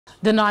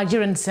The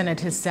Nigerian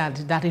Senate has said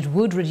that it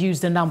would reduce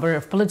the number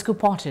of political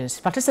parties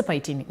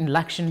participating in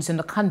elections in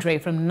the country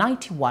from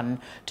 91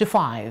 to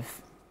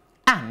 5.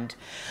 And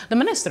the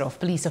Minister of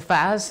Police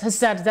Affairs has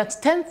said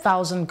that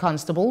 10,000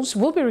 constables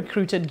will be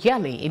recruited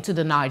yearly into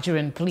the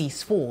Nigerian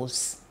police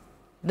force.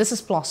 This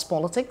is Plus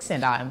Politics,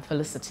 and I am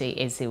Felicity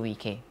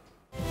Ezewuike.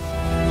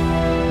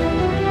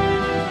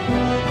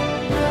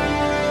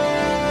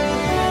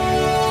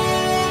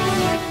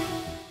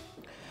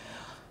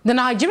 The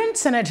Nigerian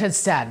Senate has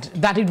said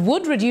that it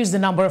would reduce the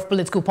number of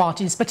political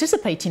parties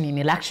participating in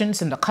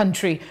elections in the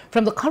country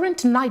from the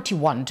current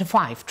 91 to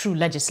 5 through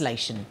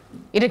legislation.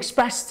 It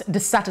expressed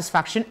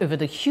dissatisfaction over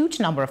the huge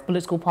number of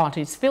political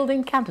parties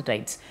fielding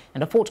candidates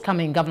in the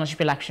forthcoming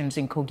governorship elections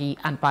in Kogi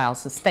and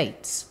Bayelsa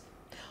states.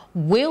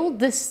 Will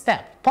this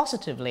step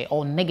positively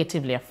or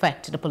negatively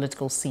affect the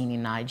political scene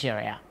in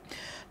Nigeria?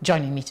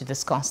 Joining me to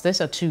discuss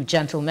this are two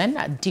gentlemen.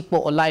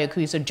 Dikbo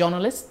Olayoku is a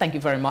journalist. Thank you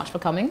very much for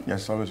coming.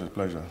 Yes, always a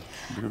pleasure.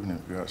 Good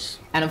evening, yes.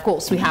 And of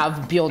course, we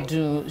have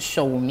Biodun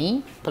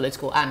Showumi,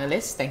 political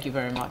analyst. Thank you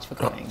very much for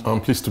coming. I'm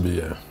pleased to be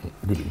here.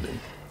 Good evening.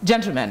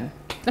 Gentlemen,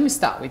 let me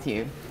start with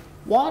you.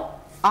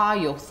 What are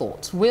your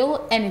thoughts?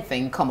 Will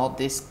anything come of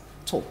this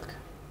talk?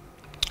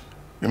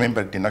 You mean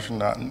by the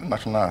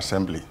National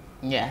Assembly?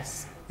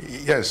 Yes.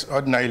 Yes,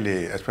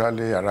 ordinarily,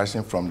 especially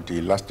arising from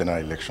the last general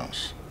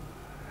elections.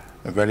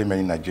 Very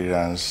many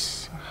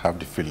Nigerians have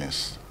the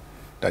feelings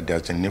that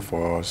there's a need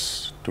for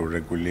us to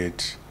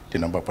regulate the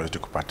number of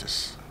political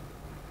parties.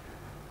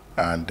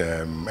 And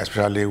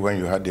especially when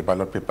you had the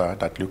ballot paper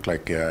that looked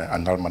like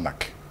an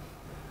almanac.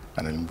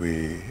 And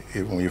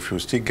if you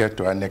still get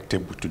to our neck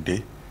table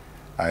today,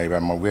 I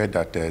am aware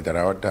that there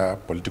are other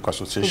political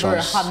associations. Over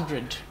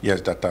 100.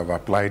 Yes, that have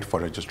applied for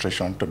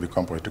registration to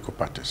become political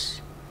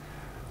parties.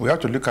 We have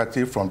to look at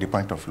it from the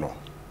point of law.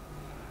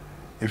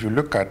 If you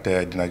look at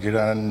the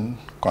Nigerian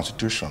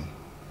Constitution,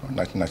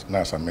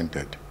 as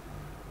amended,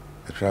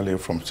 especially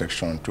from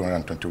section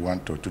 221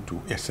 to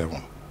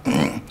 2287,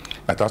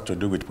 that has to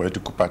do with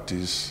political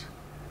parties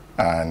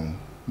and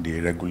the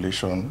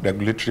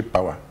regulatory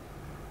power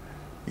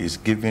is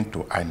given to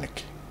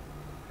INEC.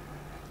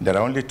 There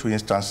are only two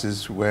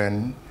instances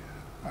when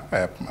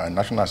a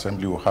National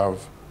Assembly will have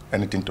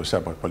anything to say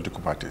about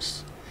political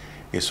parties.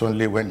 It's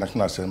only when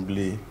National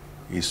Assembly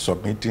is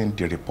submitting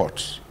the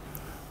reports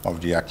of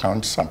the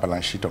accounts and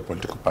balance sheet of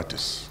political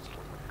parties.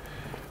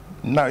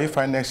 Now, if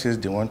INEC says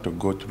they want to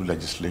go through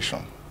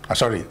legislation,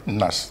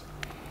 NAS,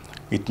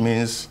 it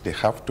means they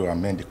have to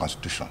amend the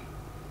Constitution.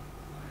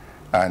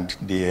 And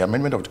the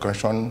amendment of the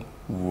Constitution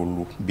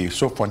will be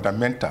so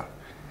fundamental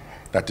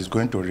that it's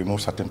going to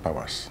remove certain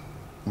powers.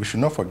 We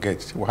should not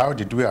forget, how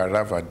did we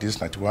arrive at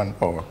this 91,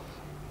 or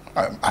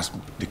as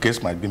the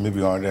case might be, maybe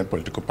 100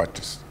 political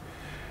parties?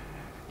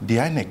 The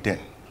INEC then,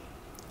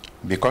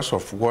 because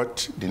of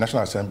what the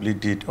National Assembly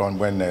did on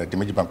when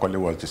Dimeji Bankole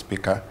was the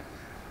Speaker,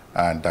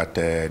 and that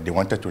they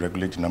wanted to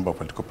regulate the number of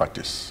political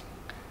parties.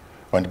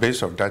 On the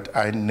basis of that,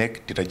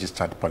 INEC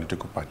deregistered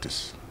political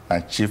parties,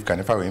 and Chief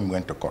Kanifa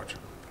went to court.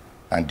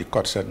 And the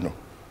court said no.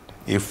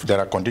 If there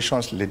are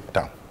conditions laid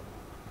down,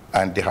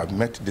 and they have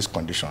met these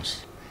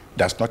conditions,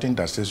 there's nothing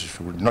that says you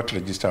should not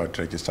register or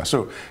register.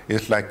 So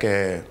it's like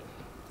the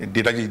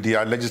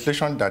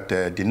legislation that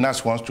the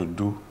NAS wants to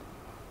do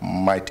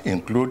might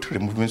include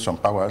removing some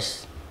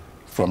powers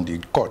from the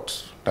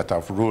courts that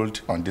have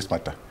ruled on this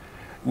matter.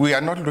 We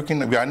are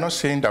not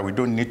saying that we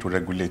don't need to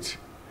regulate.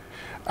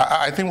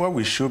 I think what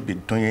we should be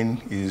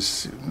doing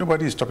is,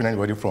 nobody is stopping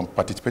anybody from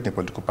participating in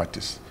political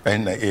parties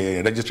and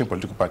registering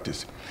political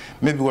parties.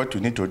 Maybe what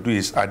we need to do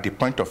is at the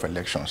point of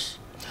elections.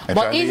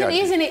 But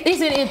isn't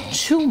it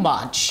too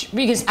much?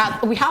 Because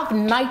we have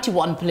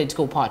 91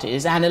 political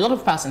parties, and a lot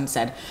of persons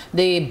said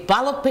the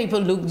ballot paper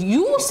looked,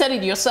 you said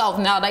it yourself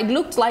now, that it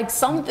looked like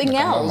something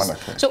else.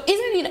 So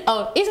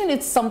isn't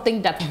it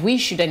something that we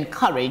should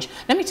encourage?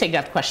 Let me take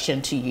that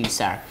question to you,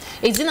 sir.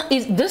 Is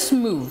this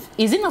move,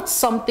 is it not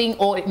something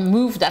or a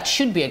move that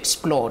should be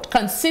explored,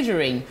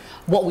 considering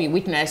what we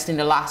witnessed in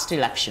the last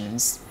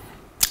elections?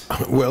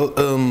 Well,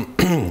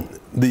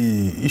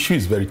 the issue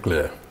is very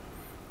clear.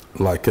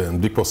 Like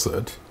Dikbo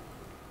said,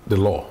 the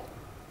law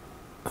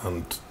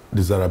and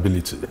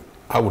desirability.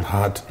 I would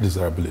add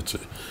desirability.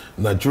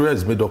 Nigeria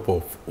is made up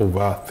of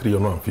over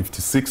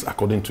 356,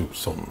 according to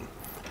some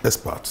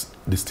experts,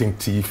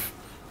 distinctive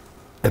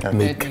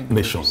ethnic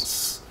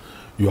nations.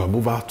 You have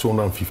over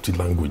 250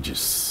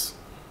 languages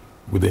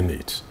within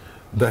it.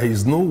 There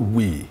is no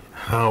way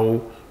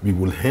how we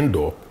will end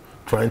up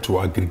trying to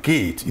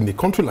aggregate in a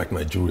country like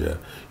Nigeria,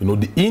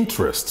 the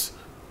interests,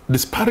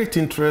 disparate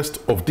interest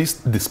of these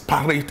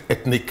disparate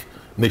ethnic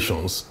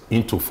nations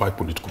into 5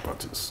 political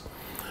parties.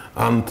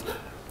 And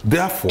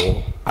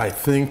therefore, I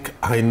think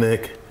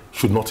INEC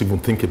should not even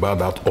think about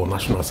that, or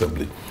National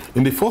Assembly.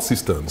 In the first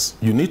instance,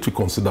 you need to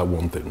consider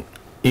one thing.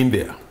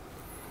 India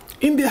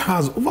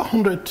has over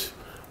 100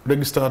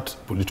 registered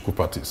political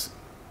parties.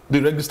 The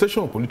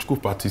registration of political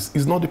parties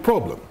is not the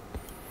problem.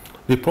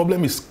 The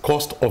problem is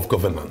cost of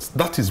governance.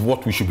 That is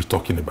what we should be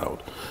talking about.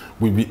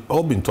 We've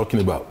all been talking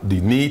about the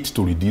need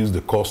to reduce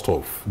the cost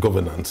of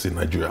governance in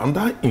Nigeria. And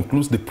that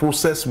includes the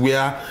process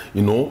where,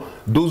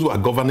 those who are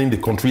governing the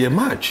country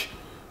emerge,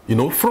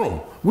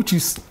 from, which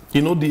is,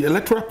 the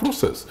electoral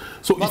process.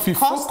 So but if you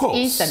cost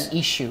focus... is an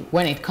issue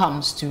when it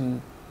comes to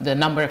the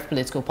number of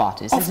political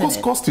parties, Of course,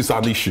 cost is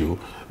an issue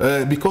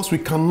because we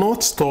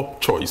cannot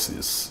stop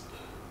choices.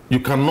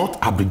 You cannot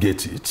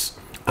abrogate it.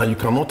 And you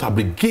cannot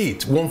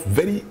abrogate one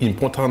very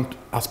important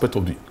aspect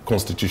of the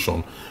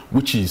Constitution,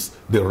 which is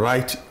the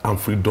right and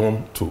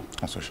freedom to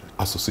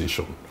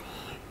association.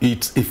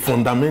 It's a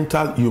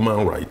fundamental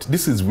human right.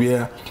 This is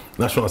where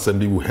National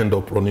Assembly will end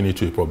up running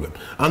into a problem.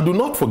 And do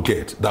not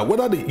forget that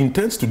whether they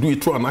intend to do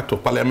it through an act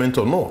of parliament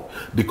or not,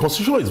 the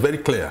Constitution is very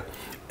clear.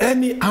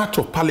 Any act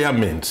of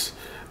parliament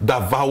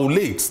that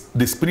violates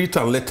the spirit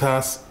and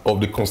letters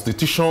of the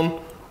Constitution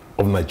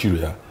of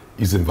Nigeria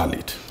is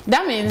invalid.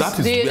 That means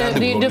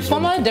the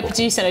former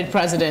Deputy Senate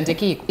President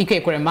Ike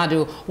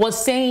Ekweremadu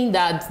was saying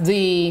that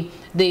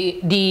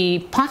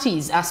the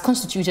parties as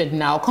constituted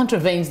now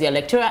contravenes the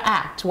Electoral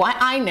Act, while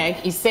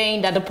INEC is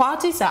saying that the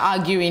parties are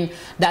arguing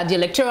that the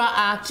Electoral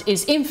Act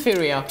is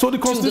inferior to the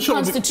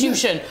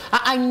Constitution.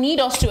 I need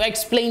us to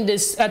explain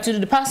this to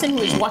the person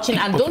who is watching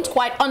and don't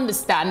quite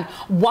understand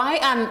why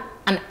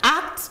an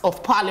act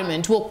of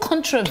parliament will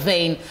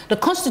contravene the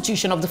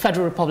Constitution of the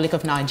Federal Republic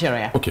of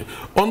Nigeria. Okay.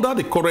 Under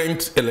the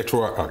current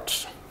Electoral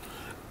Act,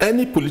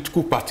 any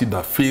political party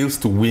that fails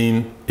to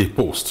win a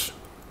post,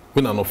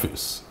 win an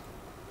office,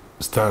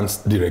 stands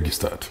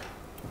deregistered.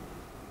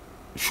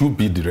 Should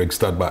be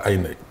deregistered by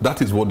INEC.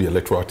 That is what the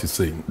Electoral Act is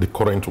saying, the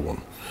current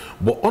one.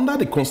 But under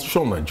the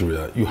Constitution of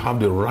Nigeria, you have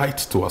the right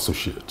to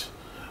associate,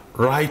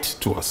 right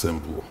to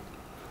assemble.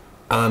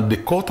 And the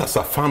court has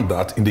affirmed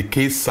that in the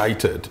case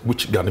cited,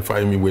 which Gani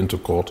Fahimi went to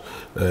court,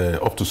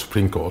 up to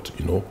Supreme Court,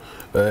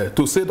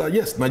 to say that,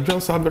 yes,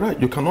 Nigerians have the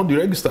right. You cannot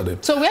deregister them.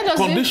 So where does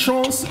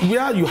conditions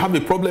where you have a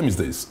problem is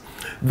this.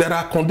 There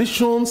are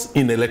conditions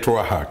in the Electoral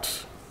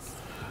Act.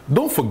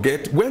 Don't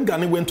forget, when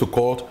Gani went to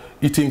court,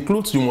 it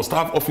includes you must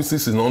have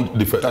offices in all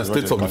the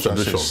states of the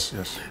Federation.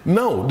 Yes.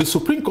 Now, the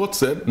Supreme Court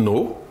said,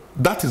 no,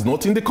 that is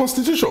not in the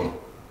Constitution.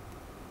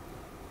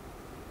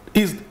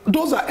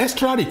 Those are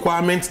extra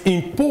requirements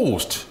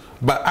imposed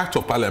by Act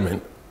of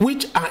Parliament,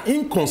 which are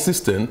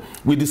inconsistent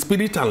with the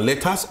spirit and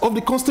letters of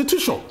the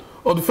Constitution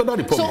of the Federal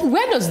Republic. So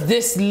where does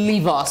this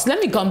leave us?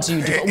 Let me come to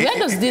you. Where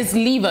does this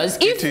leave us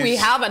if we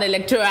have an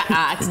Electoral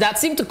Act that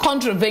seems to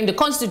contravene the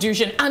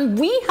Constitution and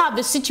we have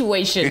a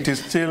situation? It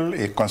is still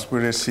a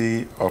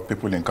conspiracy of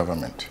people in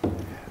government.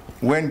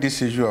 When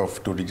this issue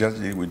of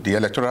the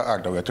Electoral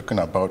Act that we are talking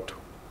about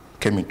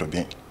came into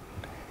being,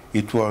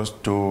 it was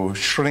to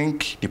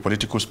shrink the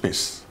political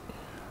space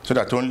so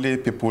that only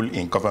people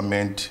in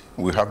government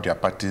will have their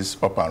parties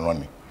up and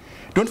running.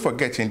 Don't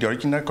forget, in the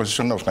original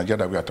Constitution of Nigeria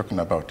that we are talking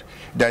about,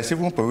 there is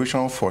even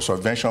provision for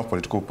subvention of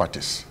political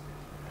parties.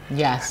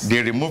 Yes.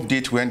 They removed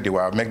it when they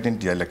were amending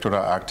the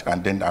Electoral Act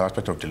and then an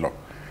aspect of the law.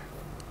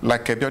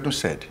 Like Ebiodun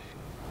said,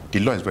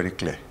 the law is very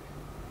clear.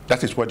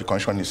 That is what the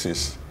Constitution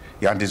says.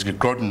 And it's the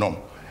God norm.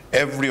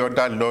 Every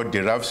other law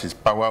derives its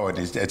power or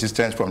its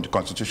existence from the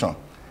Constitution.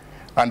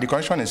 And the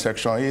Constitution in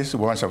section is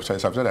one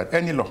subset that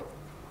any law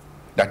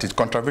that is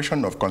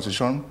contravention of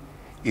Constitution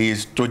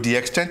is, to the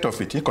extent of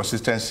its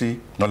inconsistency,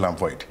 null and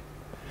void.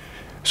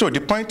 So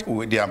the point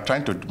they are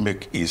trying to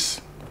make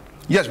is,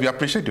 yes, we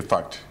appreciate the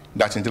fact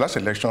that in the last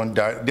election,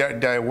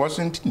 there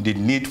wasn't the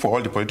need for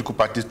all the political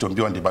parties to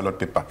be on the ballot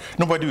paper.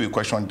 Nobody will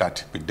question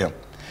that with them.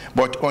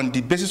 But on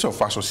the basis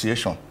of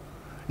association,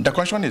 the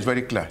Constitution is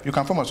very clear. You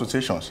can form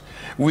associations.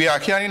 We are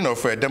hearing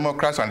of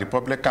Democrats and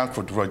Republicans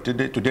for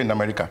today in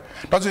America.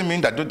 It doesn't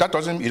mean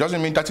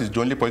that is the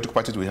only political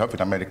parties we have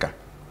in America.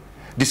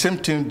 The same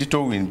thing,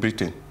 ditto in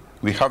Britain.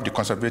 We have the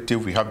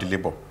Conservative, we have the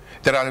Labour.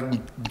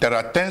 There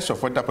are tens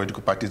of other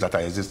political parties that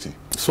are existing.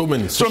 So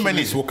many.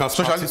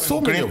 Socialist,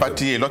 Green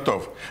Party, a lot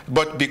of.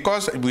 But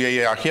because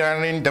we are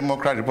hearing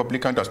Democrat,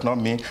 Republican does not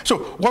mean. So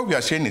what we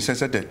are saying is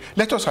that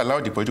let us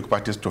allow the political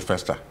parties to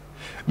fester.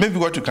 Maybe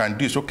what you can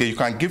do is, okay, you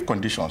can give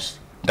conditions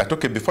that,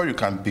 okay, before you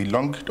can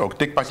belong or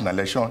take part in an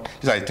election,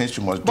 these are the things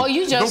you must do. But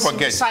you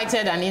just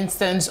cited an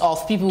instance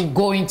of people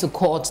going to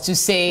court to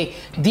say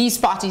these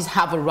parties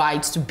have a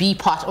right to be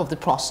part of the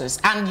process.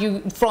 And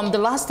you, from the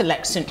last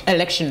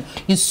election,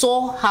 you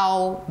saw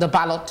how the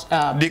ballot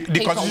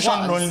the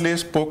Constitution only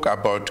spoke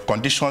about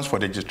conditions for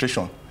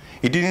registration.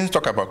 It didn't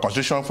talk about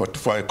conditions for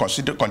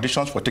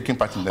taking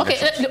part in the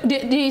elections.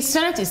 The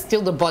Senate is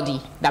still the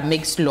body that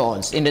makes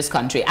laws in this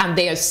country, and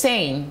they are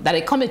saying that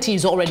a committee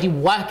is already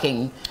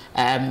working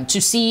to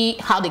see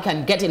how they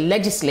can get a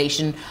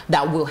legislation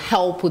that will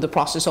help with the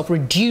process of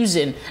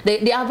reducing.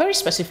 They are very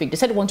specific. They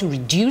said they want to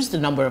reduce the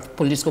number of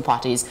political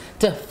parties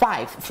to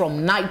 5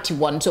 from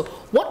 91. So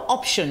what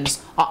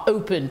options are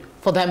open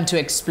for them to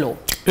explore?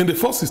 In the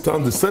first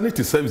instance, the Senate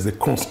itself is the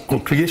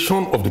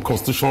creation of the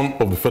Constitution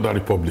of the Federal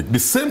Republic, the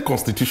same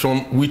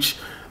Constitution which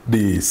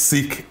they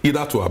seek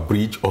either to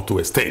abridge or to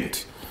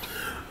extend.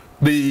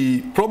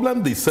 The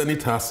problem the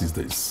Senate has is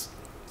this.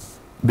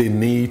 they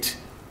need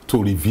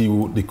to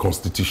review the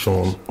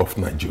Constitution of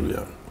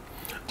Nigeria.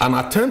 An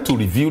attempt to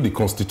review the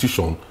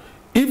Constitution,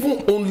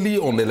 even only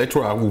on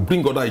electoral, will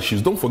bring other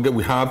issues. Don't forget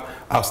we have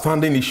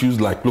outstanding issues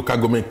like local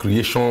government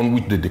creation,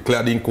 which they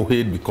declared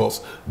incoherent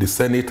because the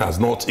Senate has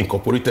not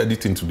incorporated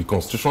it into the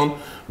Constitution.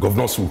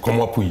 Governors will come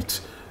up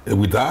with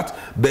that.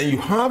 Then you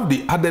have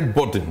the added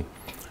burden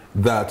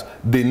that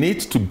they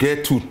need to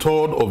get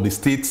 2/3 of the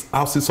state's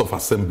houses of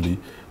assembly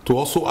to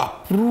also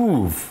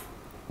approve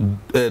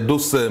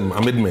those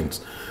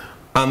amendments.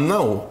 And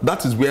now,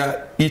 that is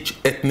where each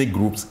ethnic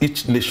groups,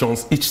 each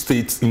nation's, each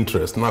state's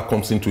interest now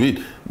comes into it.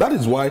 That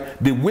is why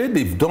the way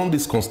they've done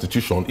this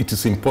constitution, it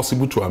is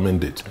impossible to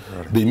amend it.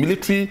 Right. The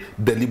military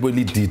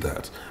deliberately did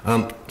that.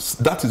 And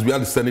that is where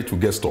the Senate will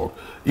get stuck.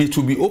 It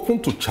will be open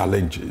to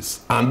challenges.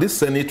 And this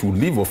Senate will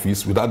leave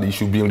office without the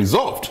issue being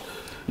resolved.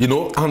 You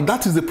know, and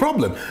that is the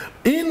problem.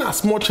 In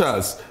as much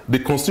as the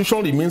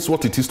Constitution remains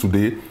what it is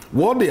today,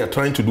 what they are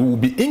trying to do will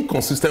be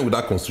inconsistent with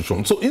that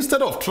Constitution. So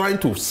instead of trying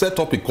to set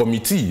up a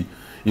committee,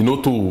 you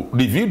know, to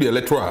review the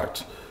Electoral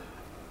Act,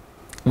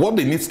 what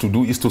they need to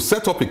do is to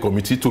set up a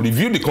committee to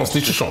review the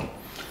Constitution.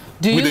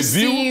 Do you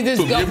see this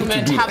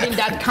government having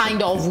that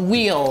kind of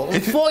will?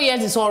 4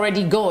 years is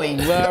already going.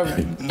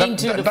 We're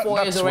into the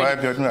 4 years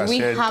already. That's why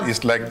said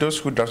it's like those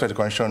who drafted the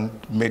Constitution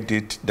made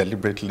it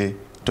deliberately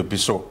to be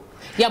so.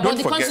 Yeah, but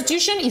the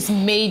Constitution is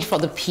made for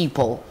the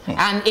people,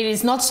 and it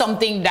is not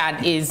something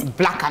that is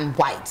black and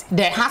white.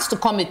 There has to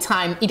come a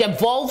time, it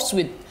evolves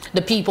with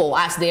the people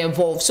as they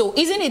evolve. So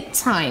isn't it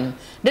time?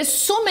 There's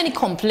so many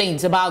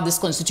complaints about this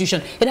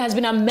Constitution. It has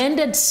been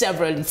amended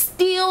severally.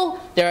 Still,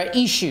 there are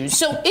issues.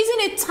 So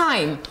isn't it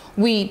time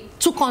we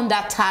took on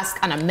that task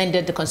and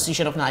amended the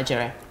Constitution of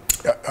Nigeria?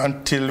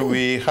 Until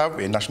we have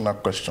a national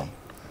question.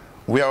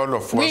 We are all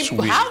of us.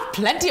 We have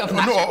plenty of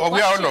national questions.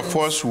 We are all of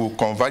us who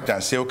converge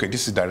and say, okay,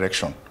 this is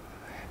direction.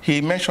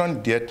 He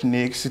mentioned the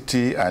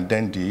ethnicity and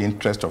then the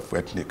interest of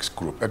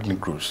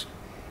ethnic groups.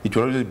 It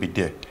will always be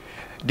there.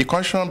 The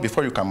Constitution,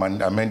 before you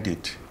can amend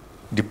it,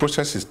 the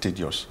process is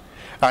tedious.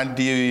 And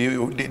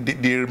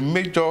the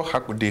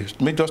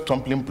major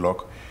stumbling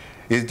block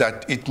is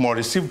that it must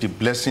receive the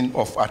blessing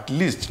of at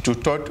least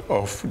 2/3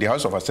 of the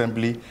House of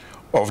Assembly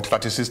of the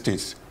 36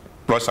 states,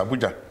 plus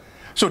Abuja.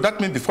 So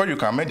that means before you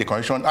can amend the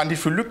Constitution, and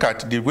if you look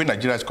at the way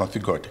Nigeria is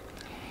configured,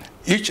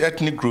 each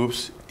ethnic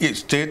groups, each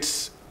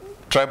states,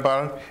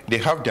 tribal, they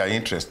have their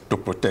interest to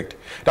protect.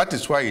 That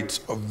is why it's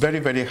very,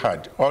 very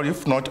hard, or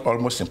if not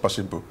almost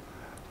impossible,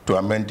 to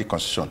amend the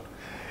Constitution.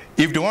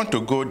 If they want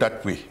to go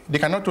that way, they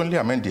cannot only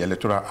amend the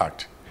Electoral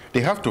Act. They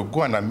have to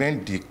go and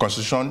amend the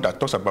Constitution that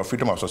talks about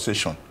freedom of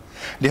association.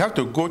 They have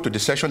to go to the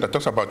section that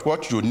talks about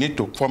what you need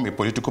to form a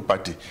political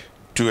party.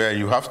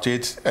 You have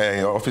state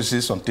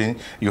offices, something,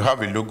 you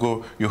have a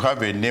logo, you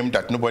have a name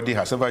that nobody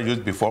has ever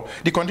used before.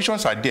 The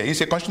conditions are there. It's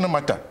a constitutional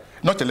matter,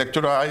 not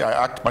electoral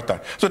act matter.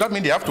 So that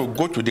means they have to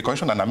go to the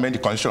constitution and amend the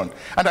constitution.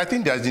 And I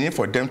think there's a need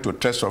for them to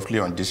tread softly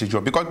on this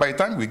issue, because by the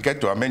time we get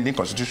to amending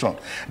constitution,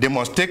 they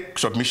must take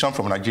submission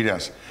from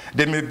Nigerians.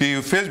 They may be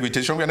faced with a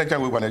situation where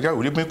Nigeria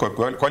will be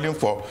calling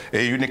for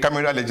a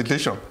unicameral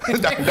legislation.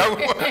 Let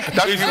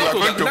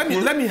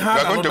me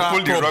have going to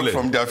pull the rug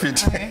from their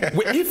feet. Okay.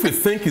 If we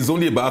think it's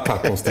only about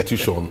our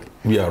constitution,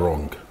 we are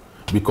wrong,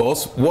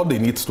 because what they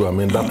need to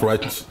amend that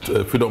right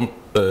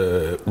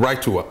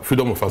to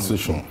freedom of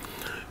association,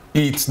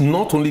 it's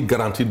not only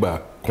guaranteed by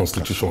our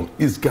constitution,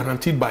 it's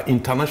guaranteed by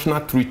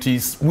international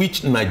treaties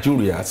which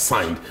Nigeria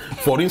signed.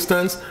 For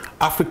instance,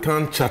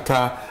 African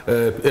Charter,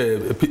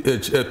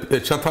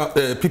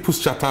 People's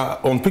Charter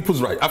on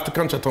People's Right,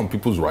 African Charter on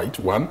People's Right,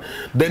 one.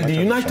 Then the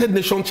United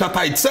Nations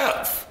Charter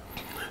itself.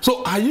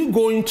 So are you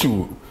going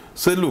to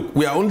say, look,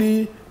 we are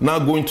only now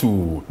going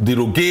to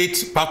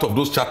derogate part of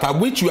those charters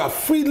which you have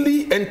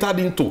freely entered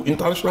into,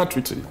 international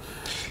treaty?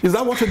 Is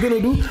that what you're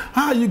going to do?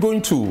 How are you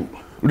going to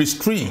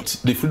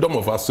restrict the freedom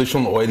of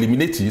association or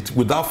eliminate it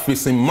without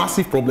facing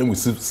massive problem with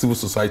civil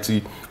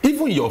society,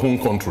 even in your home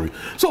country?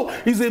 So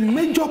it's a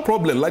major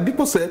problem. Like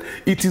people said,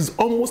 it is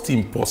almost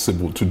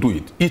impossible to do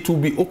it. It will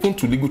be open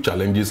to legal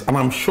challenges, and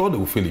I'm sure they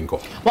will fail in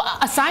court. Well,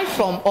 aside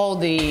from all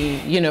the,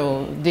 you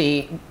know,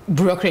 the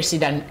bureaucracy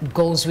that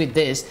goes with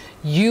this,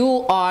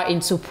 you are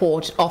in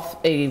support of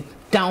a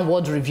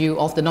downward review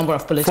of the number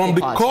of political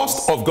parties. From the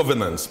cost of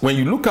governance, when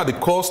you look at the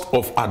cost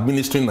of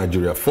administering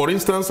Nigeria, for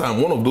instance,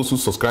 I'm one of those who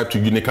subscribe to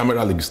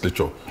unicameral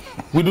legislature.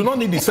 We do not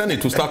need the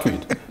Senate to start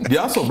with. The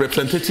House of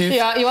Representatives...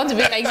 Yeah, you want to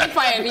be like, is it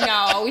fire me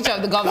now? Which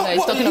of the governors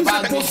is talking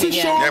about this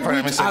position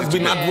which has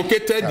been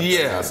advocated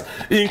years,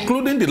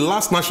 including the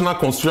last National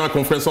Constitutional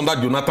Conference under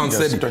Jonathan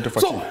said it.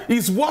 So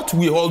it's what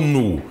we all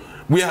know.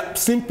 We are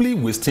simply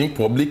wasting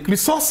public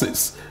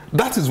resources.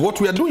 That is what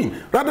we are doing.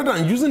 Rather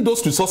than using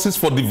those resources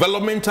for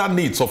developmental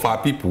needs of our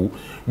people,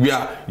 we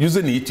are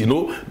using it, you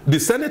know. The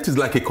Senate is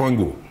like a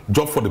Congo,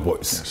 job for the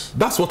boys. Yes.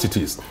 That's what it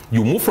is.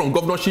 You move from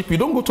governorship, you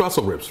don't go to House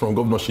of Reps from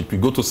governorship, you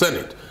go to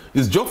Senate.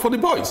 It's job for the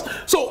boys.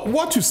 So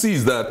what you see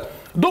is that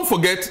Don't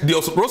forget, the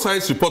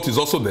Rosales report is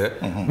also there,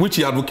 which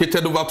he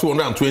advocated over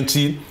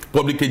 220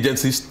 public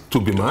agencies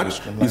to be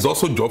merged. It's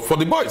also job for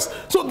the boys.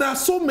 So there are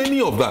so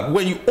many of that.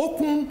 When you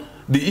open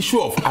the issue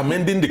of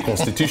amending the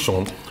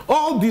Constitution,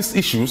 all these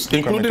issues,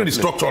 including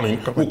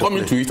restructuring, will come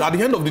into it. At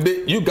the end of the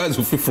day, you guys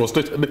will feel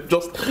frustrated.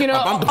 Just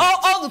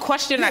all the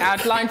question I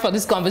outlined for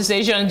this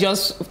conversation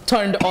just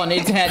turned on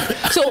its head.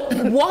 So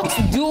what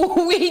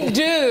do we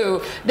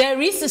do? There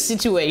is a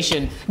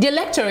situation. The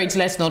electorate,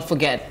 let's not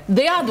forget,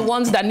 they are the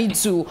ones that need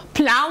to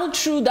plow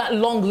through that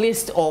long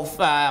list of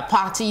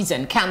parties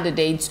and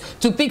candidates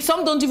to pick.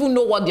 Some don't even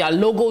know what their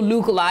logo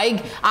look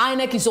like.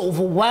 INEC is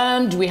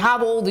overwhelmed. We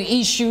have all the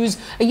issues.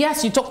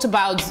 Yes, you talked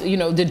about, you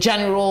know, the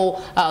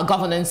general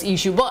governance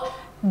issue, but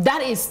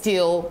that is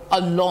still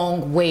a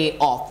long way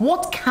off.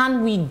 What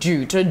can we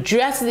do to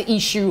address the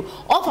issue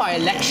of our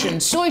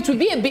elections so it will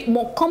be a bit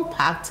more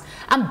compact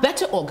and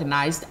better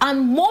organized,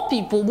 and more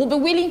people will be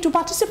willing to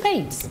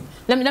participate?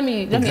 Let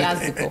me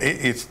ask you.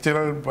 It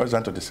still boils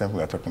down to the same thing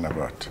we are talking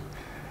about.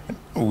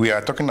 We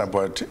are talking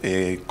about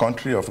a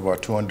country of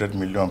about 200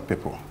 million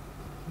people,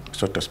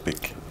 so to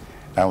speak,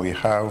 and we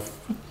have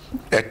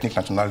ethnic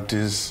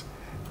nationalities,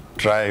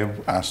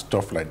 tribe, and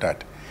stuff like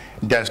that.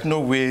 There's no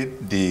way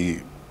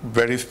the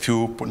very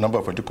few number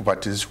of political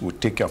parties will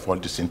take care of all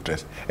these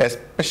interests,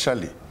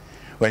 especially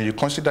when you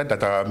consider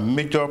that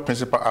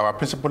our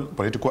principal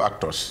political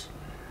actors,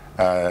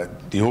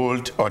 the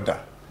old order,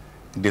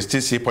 they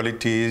still see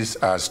politics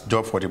as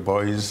job for the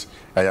boys.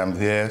 I am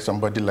there,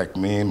 somebody like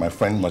me, my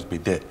friend must be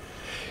there.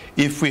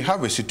 If we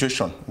have a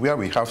situation where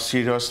we have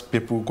serious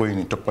people going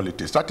into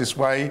politics, that is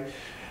why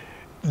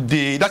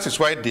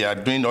they are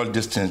doing all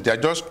these things. They are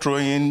just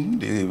throwing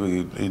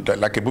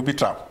like a booby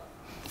trap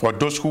for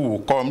those who will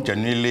come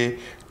genuinely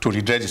to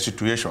redress the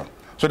situation,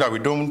 so that we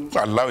don't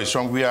allow a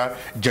song where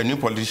genuine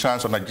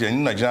politicians or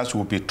genuine Nigerians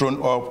will be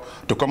thrown up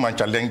to come and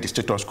challenge the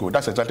status quo.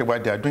 That's exactly why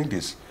they are doing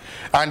this.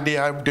 And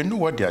they know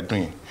what they are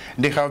doing.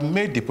 They have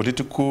made the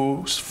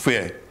political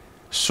sphere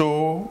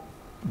so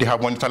they have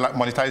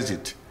monetized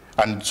it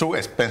and so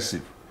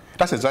expensive.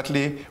 That's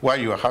exactly why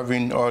you are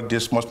having all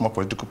these small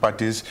political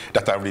parties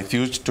that have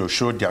refused to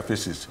show their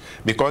faces,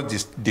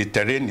 because the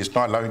terrain is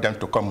not allowing them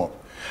to come up.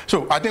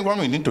 So I think what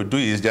we need to do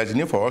is there's a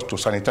need for us to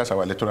sanitize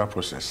our electoral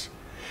process.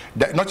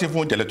 Not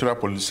even the electoral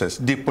process,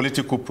 the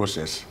political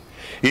process.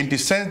 In the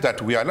sense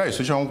that we allow a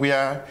situation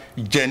where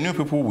genuine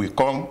people will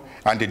come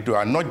and they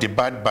are not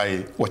debarred by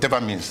whatever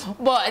means.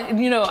 But,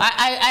 you know,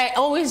 I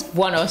always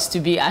want us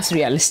to be as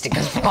realistic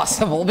as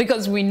possible,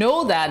 because we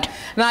know that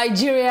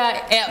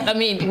Nigeria, I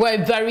mean,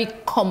 we're a very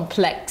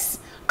complex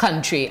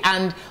country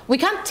and we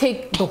can't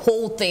take the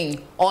whole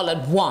thing all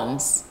at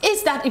once.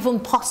 Is that even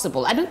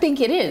possible? I don't think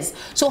it is.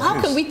 So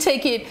how can we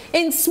take it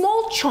in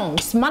small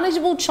chunks,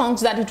 manageable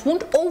chunks, that it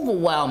won't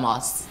overwhelm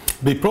us?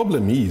 The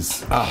problem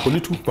is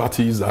political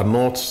parties are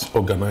not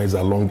organized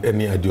along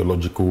any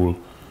ideological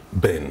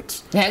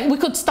bent. Yeah, we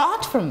could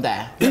start from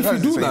there. If you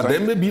do that,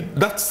 then maybe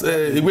that's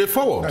a way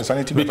forward.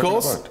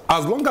 Because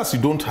as long as you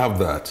don't have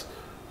that,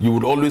 you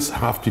would always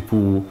have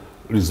people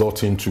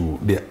resorting to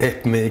their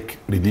ethnic,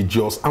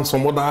 religious, and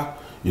some other,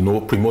 you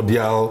know,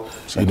 primordial,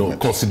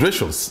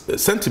 considerations,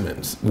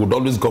 sentiments would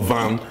always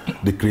govern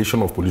the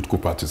creation of political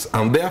parties.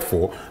 And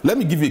therefore, let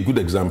me give you a good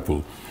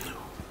example.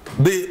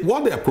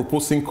 What they are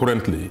proposing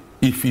currently,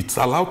 if it's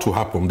allowed to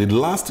happen,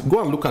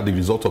 go and look at the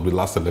result of the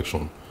last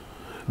election.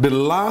 The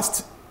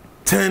last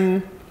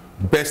 10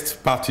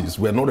 best parties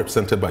were not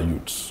represented by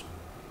youths.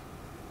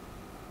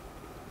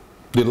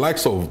 The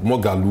likes of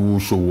Mogalu,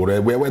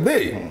 Showore, where were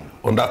they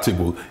on that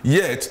table?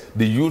 Yet,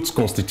 the youths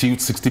constitute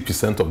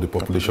 60% of the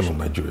population of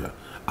Nigeria.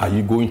 Are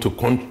you going to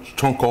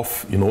chunk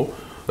off,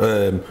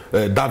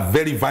 that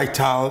very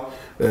vital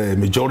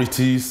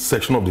majority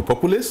section of the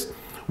populace?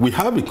 We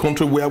have a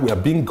country where we are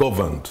being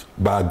governed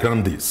by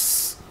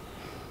grandees,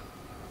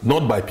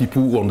 not by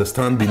people who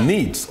understand the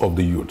needs of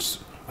the youths.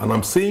 And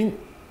I'm saying,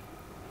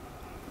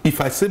 if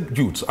I say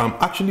youths, I'm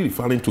actually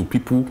referring to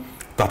people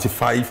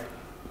 35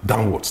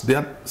 downwards. They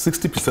are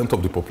 60%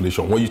 of the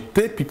population. When you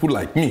take people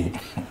like me,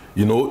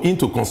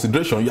 into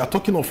consideration, you are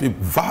talking of a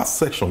vast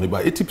section,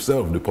 about 80%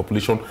 of the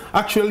population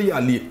actually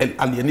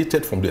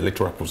alienated from the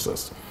electoral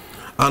process.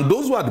 And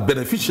those who are the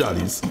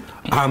beneficiaries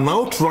are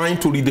now trying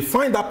to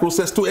redefine that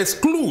process to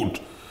exclude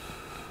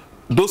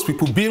those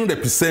people being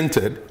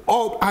represented,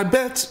 or I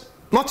bet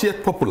not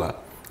yet popular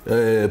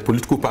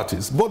political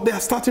parties, but they are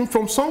starting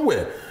from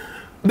somewhere.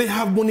 They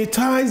have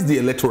monetized the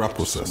electoral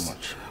process. So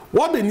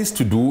what they need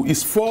to do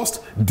is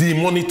first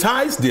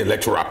demonetize the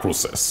electoral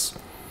process,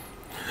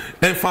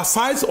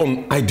 emphasize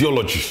on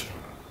ideology,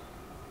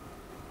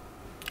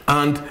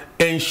 and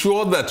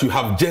ensure that you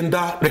have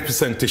gender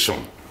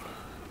representation.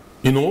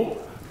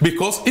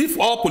 Because if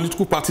all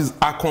political parties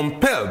are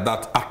compelled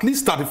that at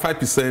least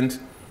 35%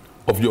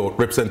 of your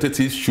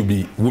representatives should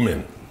be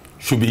women,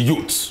 should be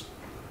youths,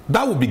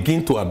 that will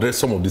begin to address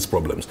some of these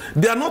problems.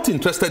 They are not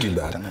interested in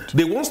that.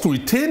 They want to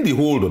retain the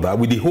hold of that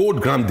with the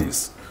hold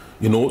grandees,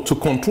 to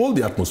control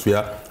the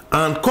atmosphere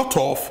and cut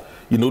off,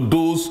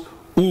 those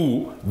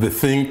who they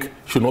think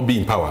should not be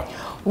in power.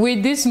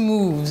 with these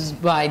moves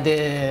by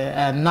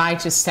the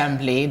Night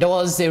Assembly, there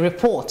was a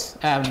report,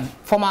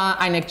 former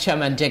INEC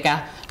chairman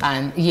Jega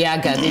and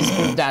Yaga, this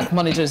group that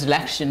monitors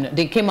election,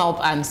 they came up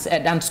and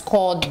said, and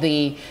scored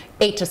the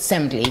 8th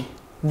Assembly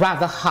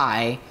rather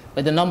high,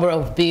 but the number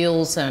of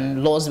bills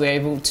and laws were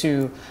able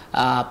to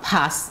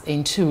pass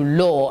into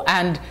law.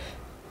 And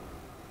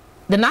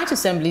the Night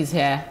Assemblies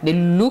here, they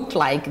look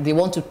like they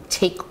want to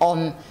take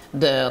on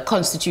the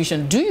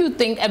Constitution. Do you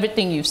think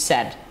everything you've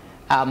said,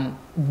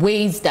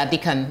 ways that they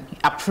can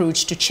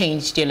approach to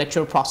change the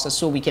electoral process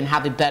so we can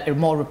have a better,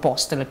 more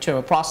robust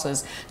electoral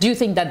process, do you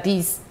think that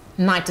this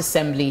Night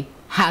Assembly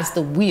has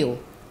the will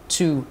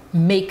to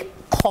make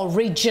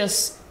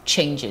courageous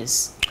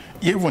changes?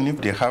 Even if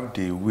they have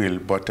the will,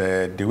 but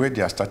the way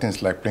they are starting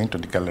is like playing to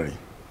the gallery.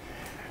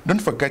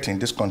 Don't forget, in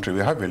this country, we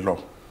have a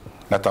law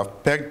that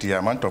have pegged the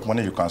amount of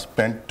money you can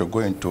spend to go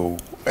into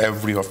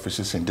every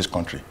offices in this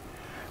country.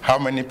 How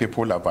many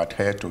people have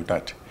adhered to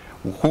that?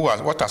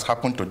 What has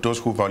happened to those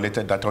who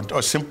violated that?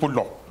 A simple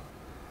law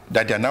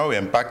that they are now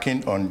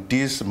embarking on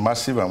this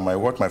massive and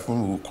what my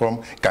friend will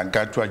call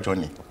gargantuan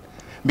journey.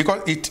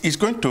 Because it is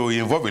going to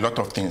involve a lot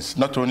of things,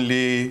 not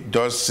only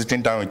just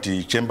sitting down in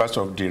the chambers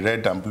of the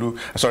red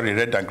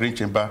and green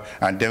chamber,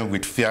 and then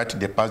with fiat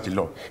they pass the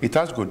law. It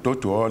has to go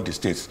to all the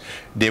states.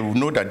 They will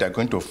know that they're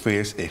going to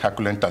face a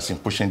Herculean task in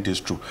pushing this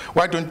through.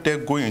 Why don't they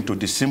go into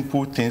the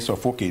simple things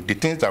of, okay, the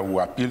things that will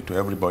appeal to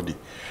everybody?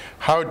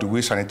 How do we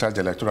sanitize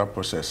the electoral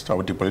process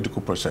or the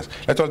political process?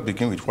 Let us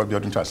begin with what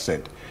Biodun has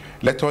said.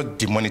 Let us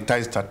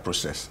demonetize that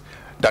process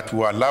that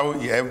will allow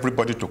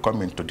everybody to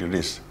come into the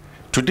race.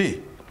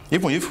 Today,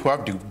 even if you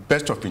have the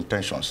best of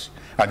intentions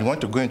and you want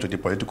to go into the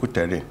political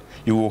terrain,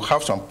 you will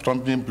have some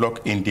stumbling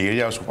block in the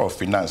areas of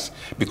finance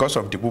because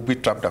of the booby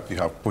trap that we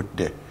have put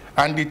there.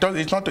 And it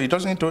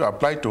doesn't need to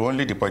apply to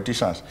only the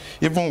politicians,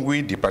 even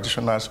we, the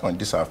practitioners on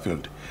this our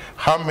field.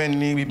 How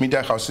many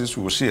media houses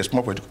will see a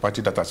small political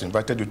party that has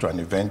invited you to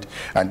an event,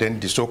 and then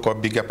the so-called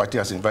bigger party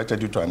has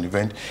invited you to an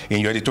event?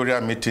 In your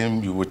editorial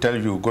meeting, you will tell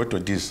you go to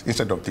this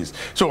instead of this.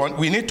 So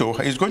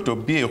it's going to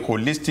be a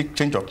holistic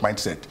change of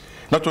mindset,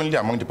 not only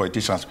among the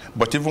politicians,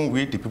 but even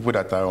with the people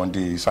that are on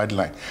the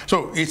sideline.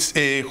 So it's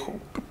a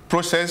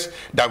process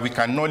that we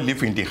cannot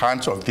leave in the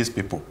hands of these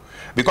people.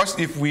 Because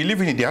if we leave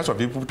it in the hands of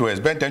people to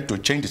expect them to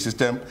change the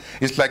system,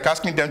 it's like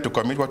asking them to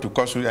commit what we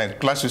call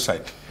class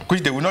suicide,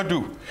 which they will not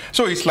do.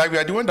 So it's like we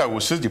are the one that will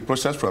seize the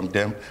process from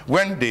them.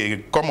 When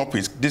they come up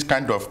with this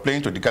kind of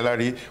playing to the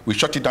gallery, we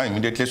shut it down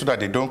immediately so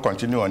that they don't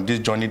continue on this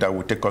journey that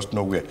will take us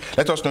nowhere.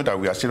 Let us know that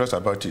we are serious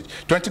about it.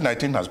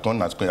 2019 has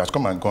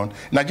come and gone.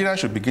 Nigerians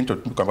should begin to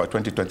think about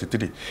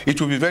 2023.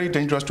 It will be very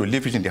dangerous to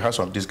leave it in the hands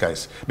of these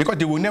guys, because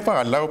they will never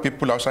allow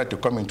people outside to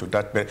come into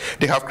that.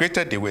 They have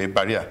created a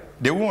barrier.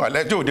 They won't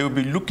allow, they will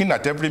be looking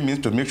at every means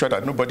to make sure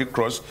that nobody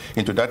crosses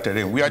into that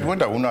terrain. We are the one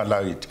that will not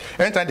allow it.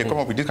 Anytime they come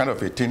up with this kind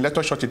of a thing, let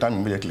us shut it down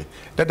immediately.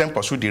 Let them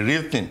pursue the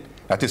real thing,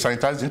 that is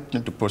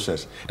sanitizing the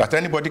process, that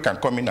anybody can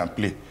come in and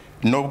play.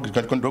 No,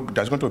 there's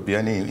going to be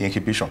any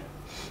inhibition.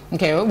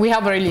 Okay, well, we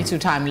have very little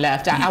time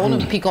left. I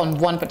want to pick on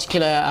one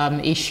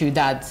particular issue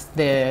that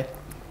the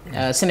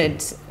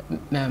Senate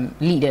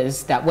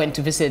leaders that went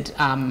to visit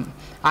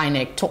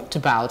INEC talked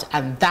about,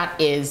 and that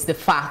is the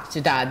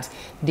fact that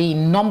the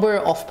number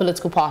of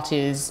political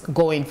parties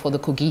going for the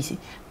Kogi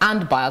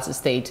and Bayelsa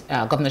State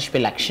governorship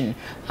election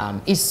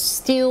is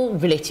still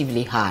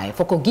relatively high.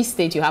 For Kogi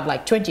State, you have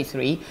like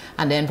 23,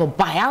 and then for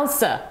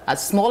Bayelsa,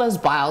 as small as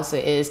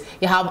Bayelsa is,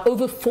 you have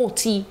over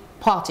 40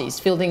 parties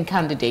fielding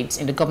candidates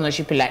in the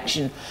governorship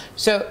election.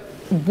 So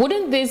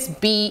wouldn't this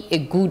be a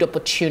good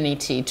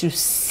opportunity to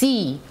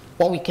see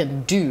what we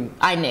can do?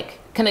 INEC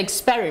can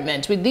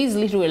experiment with these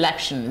little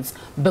elections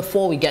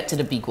before we get to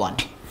the big one.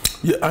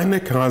 Yeah,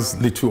 INEC has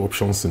little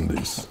options in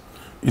this.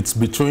 It's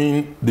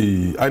between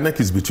INEC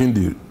is between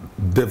the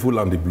devil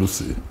and the blue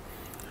sea.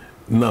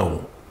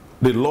 Now,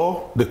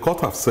 the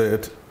court have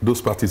said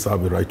those parties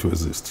have a right to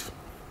exist,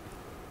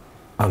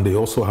 and they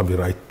also have a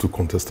right to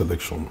contest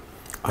election.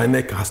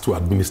 INEC has to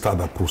administer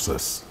that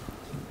process.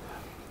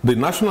 The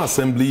National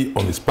Assembly,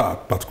 on its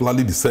part,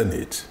 particularly the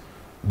Senate,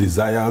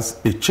 desires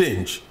a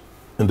change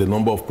in the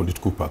number of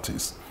political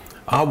parties.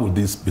 How will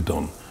this be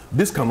done?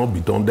 This cannot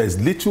be done. There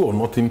is little or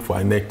nothing for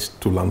INEC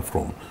to learn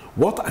from.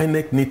 What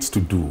INEC needs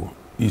to do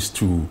is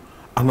to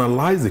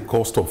analyze the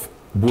cost of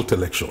both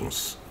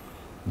elections,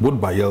 both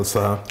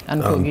Bayelsa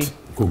and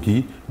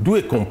Kogi, do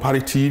a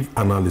comparative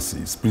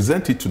analysis,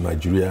 present it to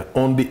Nigeria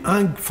from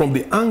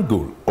the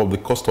angle of the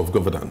cost of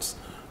governance,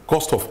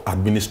 cost of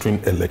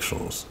administering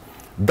elections.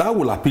 That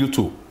will appeal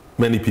to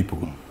many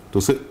people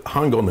to say,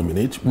 hang on a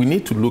minute, we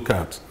need to look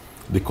at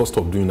the cost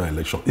of doing an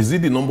election. Is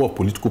it the number of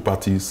political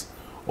parties,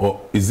 or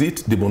is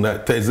it the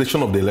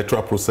monetization of the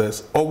electoral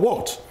process, or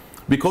what?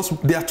 Because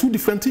there are two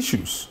different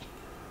issues.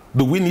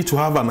 Do we need to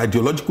have an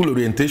ideological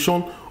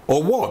orientation,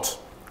 or what?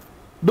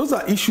 Those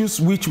are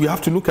issues which we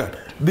have to look at.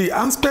 The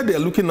aspect they're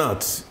looking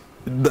at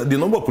the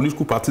number of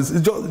political parties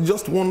is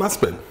just one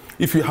aspect.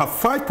 If you have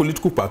 5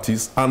 political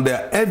parties and they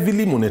are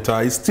heavily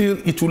monetized, still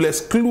it will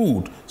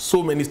exclude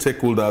so many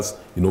stakeholders,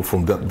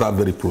 from that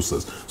very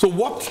process. So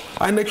what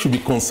INEC should be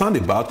concerned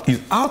about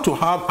is how to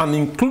have an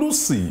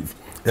inclusive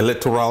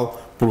electoral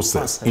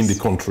process in the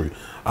country.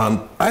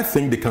 And I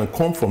think they can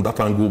come from that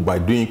angle by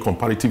doing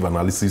comparative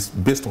analysis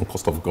based on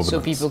cost of governance.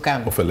 So people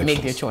can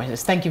make their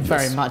choices. Thank you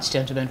very much,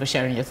 gentlemen, for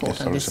sharing your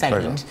thoughts on this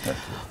segment.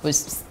 We're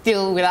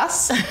still with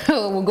us.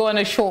 We'll go on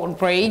a short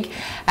break.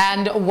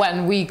 And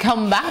when we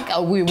come back,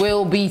 we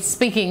will be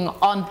speaking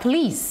on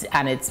police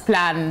and its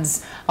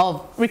plans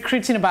of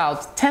recruiting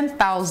about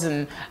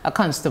 10,000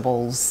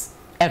 constables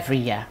every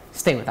year.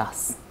 Stay with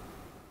us.